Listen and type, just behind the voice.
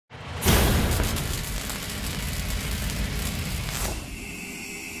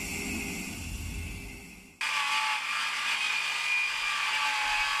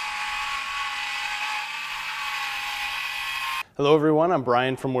Hello everyone, I'm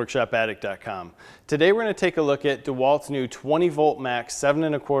Brian from WorkshopAddict.com. Today we're going to take a look at DEWALT's new 20-volt max 7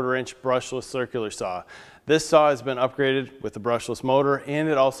 1/4 inch brushless circular saw. This saw has been upgraded with a brushless motor, and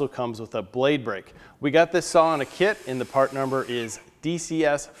it also comes with a blade brake. We got this saw in a kit, and the part number is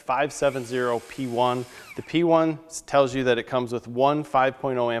DCS570P1. The P1 tells you that it comes with one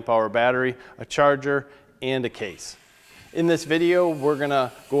 5.0 amp hour battery, a charger, and a case. In this video, we're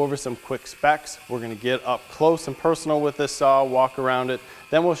gonna go over some quick specs. We're gonna get up close and personal with this saw, walk around it.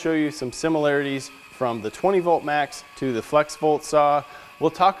 Then we'll show you some similarities from the 20-volt max to the FlexVolt saw. We'll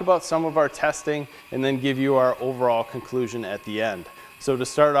talk about some of our testing and then give you our overall conclusion at the end. So to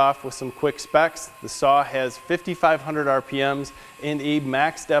start off with some quick specs, the saw has 5,500 RPMs and a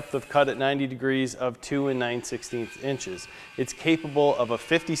max depth of cut at 90 degrees of 2 9/16 inches. It's capable of a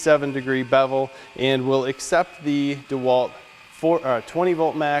 57-degree bevel and will accept the DEWALT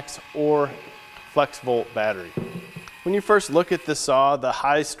 20-volt max or FlexVolt battery. When you first look at the saw, the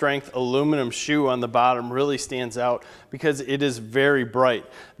high-strength aluminum shoe on the bottom really stands out because it is very bright.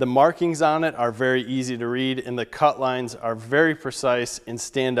 The markings on it are very easy to read, and the cut lines are very precise and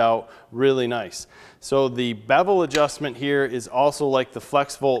stand out really nice. So the bevel adjustment here is also like the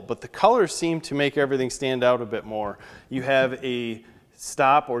FlexVolt, but the colors seem to make everything stand out a bit more. You have a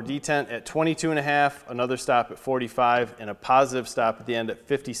stop or detent at 22.5, another stop at 45, and a positive stop at the end at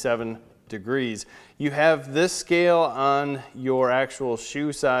 57 degrees. You have this scale on your actual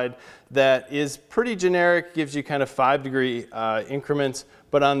shoe side that is pretty generic, gives you kind of 5-degree increments,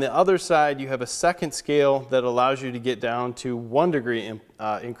 but on the other side you have a second scale that allows you to get down to 1-degree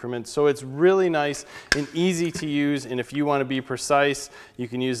increments. So it's really nice and easy to use, and if you want to be precise, you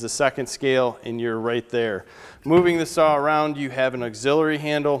can use the second scale and you're right there. Moving the saw around, you have an auxiliary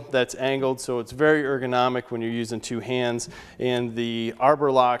handle that's angled, so it's very ergonomic when you're using two hands, and the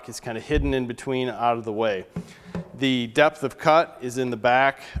arbor lock is kind of hidden in between out of the way. The depth of cut is in the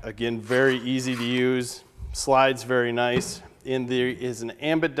back, again very easy to use, slides very nice, and there is an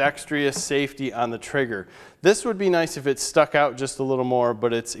ambidextrous safety on the trigger. This would be nice if it stuck out just a little more,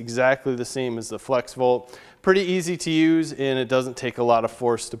 but it's exactly the same as the FlexVolt. Pretty easy to use, and it doesn't take a lot of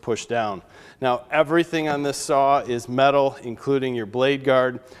force to push down. Now everything on this saw is metal, including your blade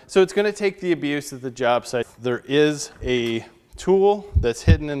guard, so it's going to take the abuse at the job site. There is a tool that's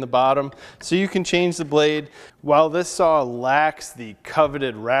hidden in the bottom, so you can change the blade. While this saw lacks the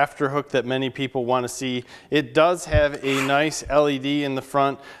coveted rafter hook that many people want to see, it does have a nice LED in the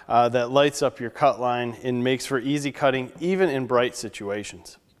front that lights up your cut line and makes for easy cutting even in bright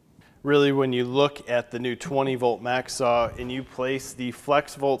situations. Really, when you look at the new 20-volt max saw and you place the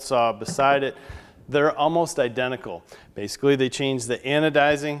FlexVolt saw beside it, they're almost identical. Basically, they changed the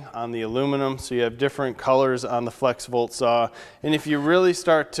anodizing on the aluminum, so you have different colors on the FlexVolt saw. And if you really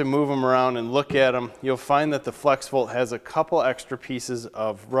start to move them around and look at them, you'll find that the FlexVolt has a couple extra pieces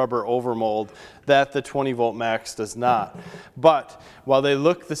of rubber overmold that the 20-volt max does not. But while they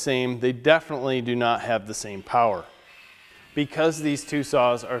look the same, they definitely do not have the same power. Because these two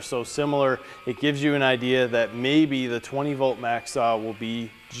saws are so similar, it gives you an idea that maybe the 20-volt max saw will be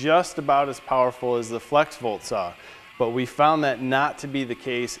just about as powerful as the FlexVolt saw. But we found that not to be the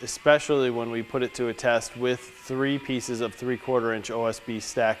case, especially when we put it to a test with 3 pieces of 3/4 inch OSB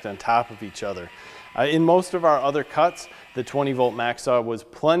stacked on top of each other. In most of our other cuts, the 20-volt max saw was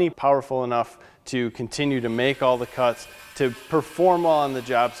plenty powerful enough to continue to make all the cuts, to perform well on the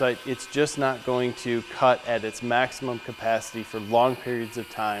job site. It's just not going to cut at its maximum capacity for long periods of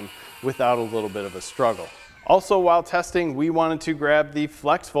time without a little bit of a struggle. Also, while testing, we wanted to grab the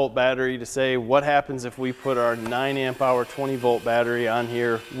FlexVolt battery to say, what happens if we put our 9 amp hour 20-volt battery on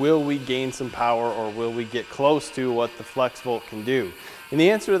here? Will we gain some power, or will we get close to what the FlexVolt can do? And the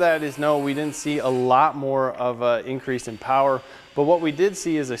answer to that is no. We didn't see a lot more of an increase in power, but what we did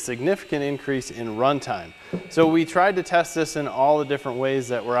see is a significant increase in runtime. So we tried to test this in all the different ways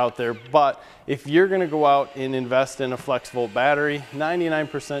that were out there, but if you're going to go out and invest in a FlexVolt battery,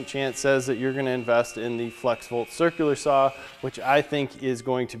 99% chance says that you're going to invest in the FlexVolt circular saw, which I think is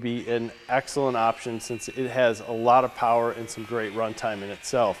going to be an excellent option since it has a lot of power and some great runtime in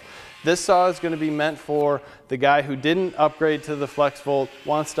itself. This saw is going to be meant for the guy who didn't upgrade to the FlexVolt,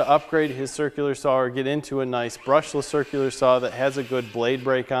 wants to upgrade his circular saw or get into a nice brushless circular saw that has a good blade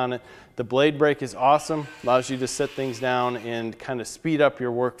brake on it. The blade brake is awesome, allows you to sit things down and kind of speed up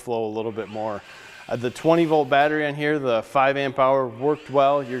your workflow a little bit more. The 20-volt battery on here, the 5 amp hour, worked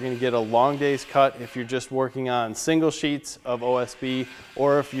well. You're going to get a long day's cut if you're just working on single sheets of OSB,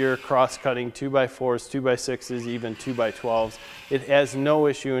 or if you're cross-cutting 2x4s, 2x6s, even 2x12s. It has no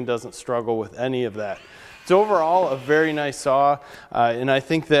issue and doesn't struggle with any of that. It's overall a very nice saw, and I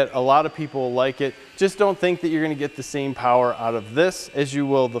think that a lot of people will like it. Just don't think that you're going to get the same power out of this as you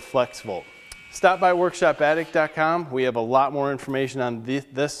will the FlexVolt. Stop by workshopaddict.com. We have a lot more information on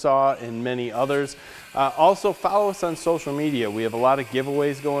this saw and many others. Also follow us on social media. We have a lot of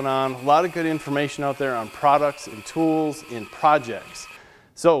giveaways going on, a lot of good information out there on products and tools and projects.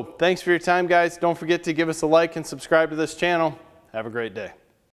 So thanks for your time, guys. Don't forget to give us a like and subscribe to this channel. Have a great day.